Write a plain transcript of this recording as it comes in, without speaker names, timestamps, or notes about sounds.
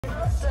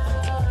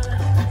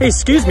Hey,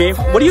 excuse me,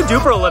 what do you do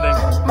for a living?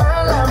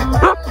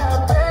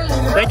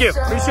 Thank you,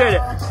 appreciate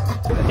it.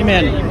 Hey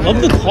man, love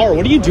the car.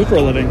 What do you do for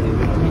a living?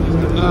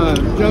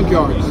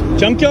 Junkyards.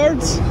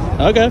 Junkyards?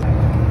 Okay.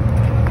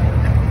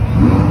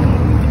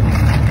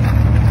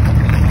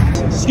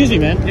 Excuse me,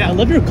 man. Yeah. I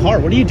love your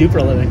car. What do you do for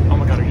a living? Oh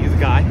my God, are you the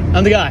guy?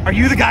 I'm the guy. Are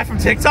you the guy from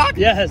TikTok?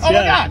 Yes. Oh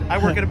my God, I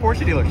work at a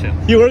Porsche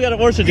dealership. You work at a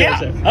Porsche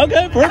dealership? Yeah.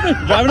 Okay,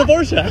 perfect. Driving a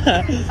Porsche.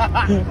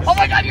 Oh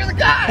my God, you're the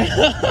guy.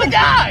 The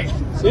guy.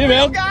 See you,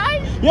 man. The guy?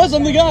 Yes,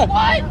 I'm the guy.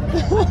 What?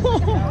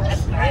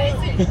 That's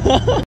crazy.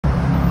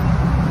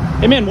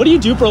 Hey man, what do you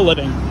do for a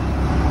living?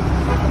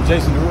 I'm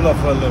Jason Derulo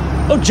for a living.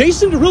 Oh,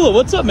 Jason Derulo,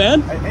 what's up,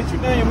 man? Hey, ain't you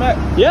Daniel Mac?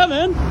 Yeah,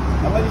 man.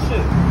 I like your shit.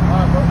 All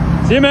right,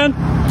 bro. See you, man.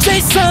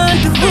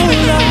 Jason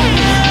Derulo.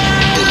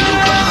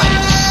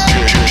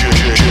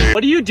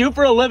 What do you do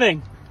for a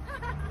living?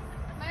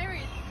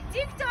 Married.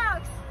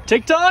 TikToks.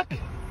 TikTok?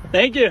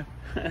 Thank you.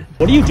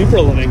 What do you do for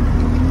a living? A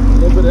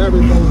little bit of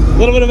everything. A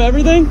little bit of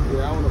everything?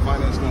 Yeah, I own a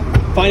finance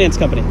company. Finance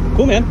company.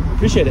 Cool, man.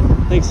 Appreciate it.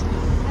 Thanks.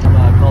 I'm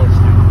a college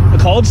student. A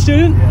college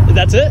student? Yeah.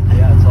 That's it?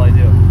 Yeah, that's all I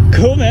do.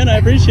 Cool, man. I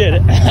appreciate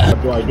it.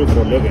 What do I do for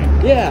a living?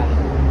 Yeah.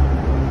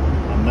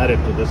 I'm married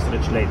to this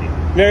rich lady.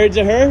 Married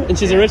to her, and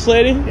she's a rich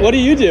lady? Yeah. What do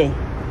you do?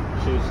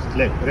 She's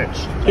rich.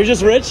 You're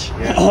just rich?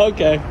 Yeah.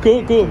 Okay.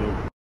 Cool, cool.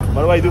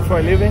 What do I do for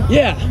a living?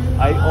 Yeah.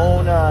 I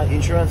own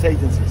insurance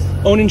agencies.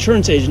 Own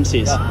insurance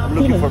agencies. Yeah, I'm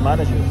looking for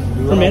managers. Do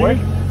you For wanna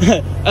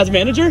manager? As a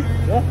manager?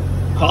 Yeah.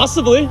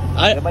 Possibly.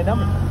 Get my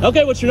number.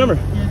 Okay, what's your number?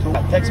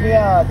 Text me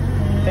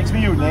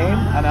your name,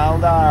 and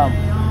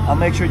I'll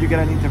make sure you get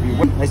an interview.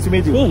 Nice to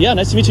meet you. Cool. Yeah,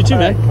 nice to meet you too,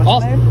 man. What's your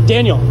Awesome. name?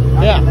 Daniel.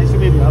 Okay, Yeah. nice to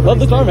meet you. Have a Love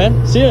the nice car, day.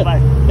 man. See ya.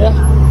 Bye. Yeah.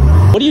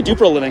 What do you do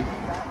for a living?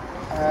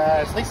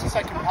 As least as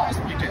I can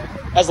possibly do.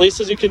 As least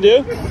as you can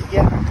do?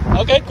 Yeah.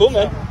 Okay, cool,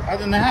 man.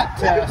 Other than that,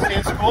 stay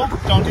in school,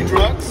 don't do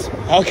drugs,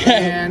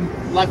 Okay. and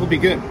life will be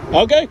good.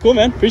 Okay, cool,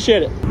 man.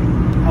 Appreciate it.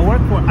 I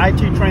work for an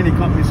IT training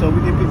company, so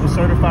we get people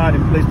certified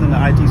and placed in the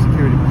IT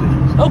security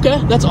positions.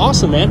 Okay, that's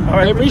awesome, man. All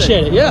right, I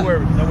appreciate it. Yeah.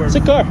 No worries.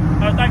 Sick car. All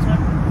right, thanks, man.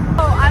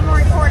 Oh, I'm a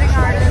recording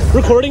artist.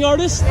 Recording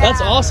artist? Yeah.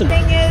 That's awesome. The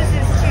thing is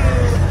to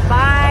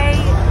buy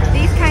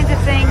these kinds of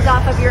things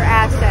off of your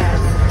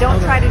assets.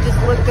 Don't try to just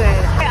look good.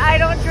 I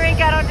don't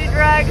drink, I don't do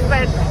drugs,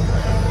 but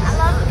I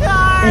love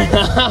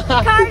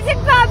cars. Cars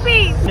and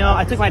puppies. You know,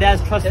 I took my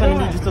dad's trust fund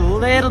and did just a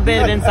little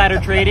bit of insider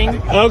trading.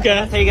 Okay.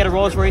 That's how you get a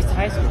Rolls Royce to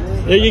high school.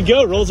 There you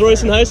go. Rolls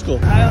Royce in high school.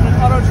 I own an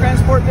auto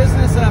transport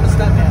business and I'm a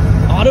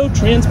stuntman. Auto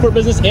transport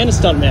business and a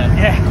stuntman.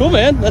 Yeah. Cool,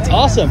 man. That's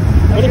awesome.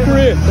 What a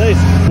career. Nice.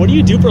 What do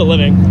you do for a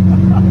living?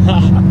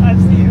 I've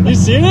seen You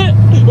seen it?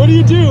 What do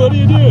you do? What do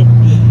you do?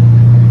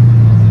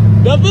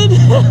 Nothing?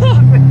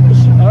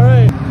 All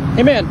right.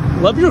 Hey, man.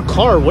 Love your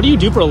car. What do you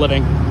do for a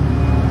living?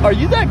 Are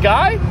you that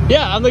guy?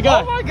 Yeah, I'm the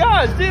guy. Oh my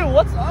gosh, dude,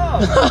 what's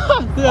up?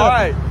 Yeah. All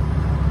right.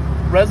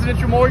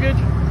 Residential mortgage?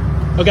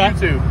 Okay.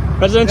 YouTube.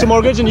 Residential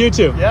mortgage and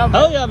YouTube. Yeah,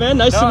 man. Oh, yeah, man.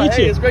 Nice to meet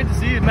Hey, you. it's great to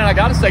see you. Man, I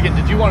got a second.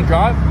 Did you want to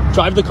drive?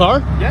 Drive the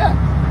car? Yeah.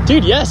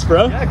 Dude, yes,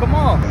 bro. Yeah, come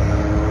on.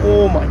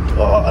 Oh, my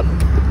God.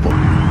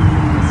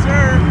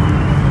 Sir.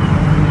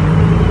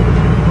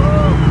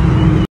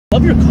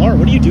 Love your car.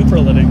 What do you do for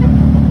a living?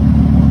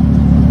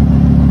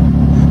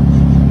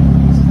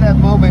 This is that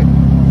moment.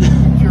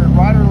 You're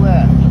right or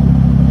left.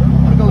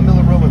 I'm gonna go in the middle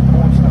of the road with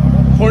porn star.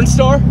 Porn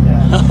star?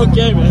 Yeah.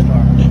 Okay, man.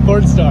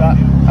 Porn star.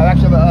 I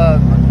actually have a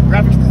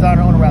graphics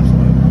designer on a rap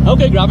store.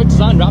 Okay, graphic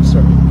design, rap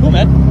store. Cool,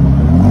 man.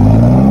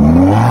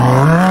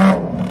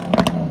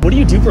 What do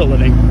you do for a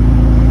living?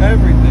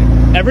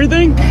 Everything.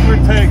 Everything? Whatever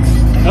it takes.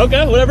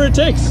 Okay, whatever it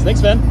takes.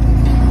 Thanks, man.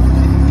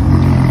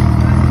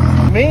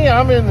 Me,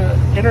 I'm in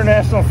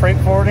international freight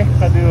forwarding.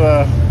 I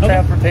do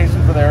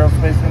transportation for the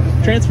aerospace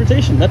industry.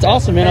 Transportation. That's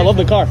awesome, man. I love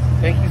the car.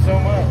 Thank you so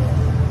much.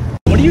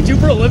 What do you do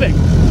for a living?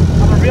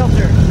 I'm a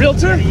realtor.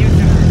 Realtor? And a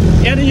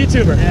YouTuber. And a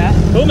YouTuber. Yeah.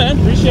 Cool, man.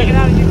 Appreciate Check it. it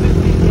out on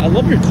YouTube. I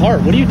love your car.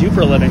 What do you do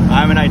for a living?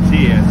 I'm in IT,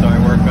 so I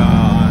work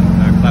on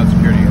cloud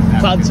security.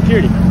 Cloud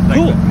security.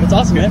 Cool. That's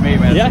awesome, Good man. to meet you,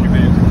 man. Yeah. Seen your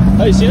videos.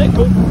 Oh, you seen it?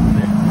 Cool.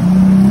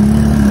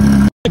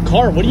 The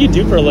car. What do you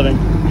do for a living?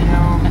 You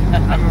know,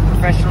 I'm a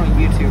professional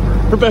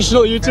YouTuber.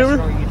 Professional YouTuber?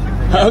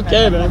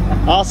 Okay, man.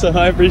 Awesome.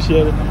 I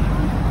appreciate it.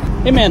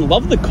 Hey, man.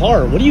 Love the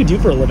car. What do you do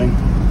for a living?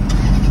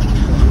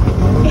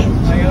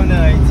 I own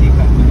an IT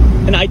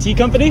company. An IT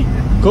company?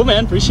 Cool,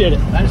 man. Appreciate it.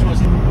 I just want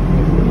to see.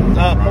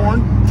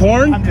 Porn?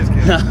 Porn? I'm just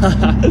kidding. No,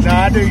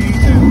 I do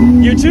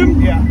YouTube.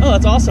 YouTube? Yeah. Oh,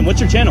 that's awesome. What's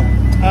your channel?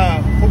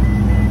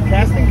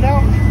 Casting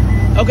couch?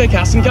 Okay,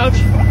 casting couch.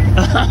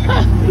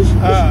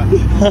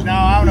 No,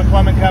 I own a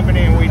plumbing company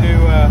and we do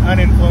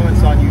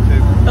uninfluenced on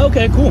YouTube.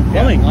 Okay, cool.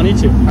 Plumbing on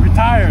YouTube.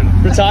 Retired.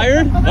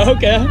 Retired?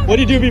 Okay. What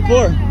did you do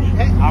before?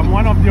 I'm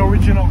one of the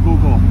original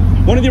Google.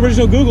 One of the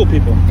original Google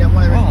people. Yeah,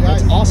 one of the Oh,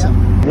 that's guys. awesome.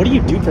 What do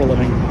you do for a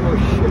living? Oh,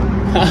 shit.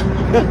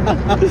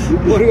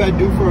 What do I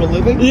do for a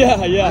living? Yeah,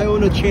 I yeah.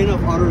 own a chain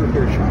of auto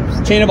repair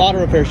shops. Chain of auto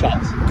repair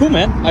shops. Cool,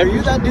 man. Are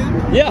you that dude?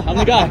 Yeah, I'm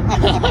the guy.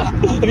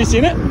 Have you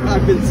seen it?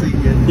 I've been seeing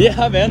it.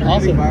 Yeah, man.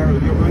 Awesome.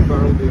 You're going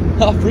viral,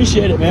 dude. I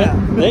appreciate it,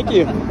 man. Thank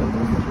you.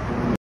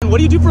 What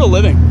do you do for a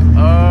living?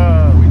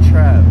 We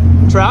trap.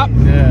 Trap?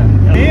 Yeah.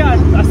 Me,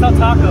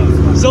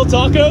 Sell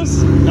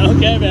tacos?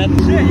 Okay, man.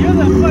 Shit, you're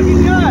the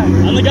fucking guy.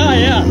 I'm the guy,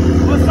 yeah.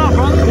 What's up,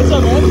 brother? What's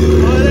up, man?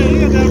 Oh, yeah, you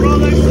got that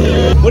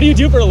Rolex? What do you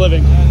do for a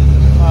living?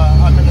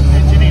 I'm an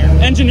engineer.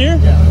 Engineer?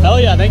 Hell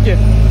yeah, thank you.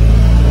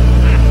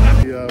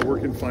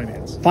 Work in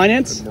finance.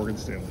 Finance? At Morgan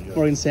Stanley. Yeah.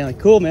 Morgan Stanley.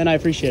 Cool, man. I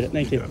appreciate it.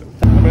 Thank you.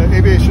 I'm an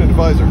aviation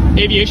advisor.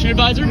 Aviation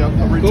advisor? Yeah,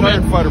 I'm a Cool,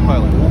 retired man. fighter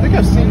pilot. I think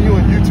I've seen you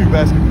on YouTube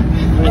asking me.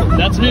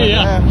 That's me,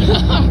 yeah.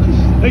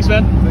 Thanks,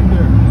 man. Take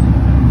care.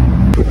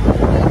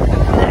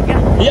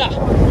 Yeah.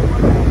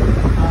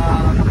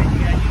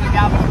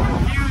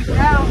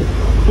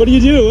 What do you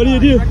do? What do you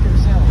do?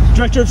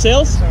 Director of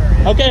sales?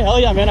 Okay, hell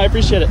yeah, man. I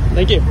appreciate it.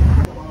 Thank you.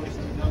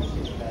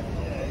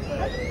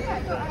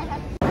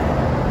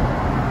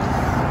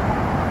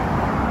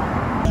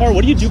 Car,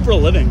 what do you do for a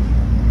living?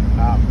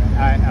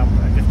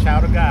 I'm just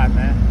child of God,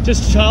 man.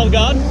 Just child of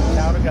God?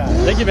 Child of God.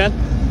 Thank you, man.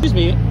 Excuse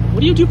me.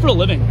 What do you do for a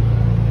living?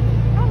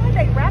 Oh, I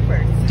date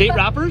rappers. Date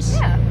rappers?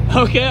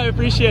 Yeah. Okay, I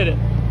appreciate it.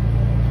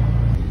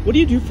 What do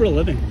you do for a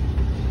living?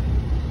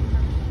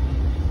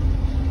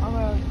 I'm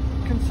a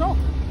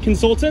consultant.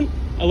 Consultant?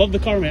 I love the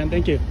car, man.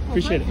 Thank you.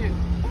 Appreciate it.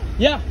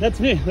 Yeah, that's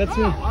me. That's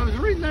me. I was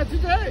reading that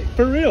today.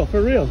 For real,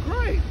 for real.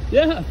 Great.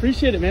 Yeah,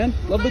 appreciate it, man.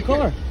 Love the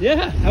car.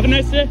 Yeah, have a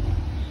nice day.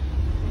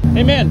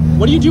 Hey, man,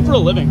 what do you do for a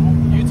living?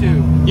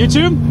 YouTube.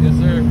 YouTube? Yes,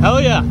 sir.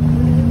 Hell yeah.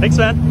 Thanks,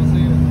 man.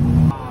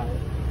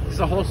 It's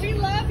the whole We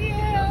love you.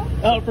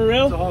 Oh, for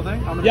real? the whole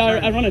thing? I'm an Yeah,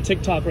 attorney. I run a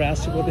TikTok where I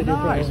ask what they do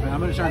for a Nice, living. man.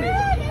 I'm an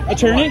attorney.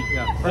 Attorney?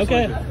 Yeah.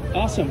 Okay,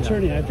 awesome.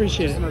 Attorney, I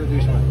appreciate Just it. another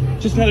douchebag.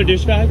 Just another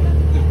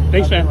douchebag?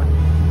 Thanks, man.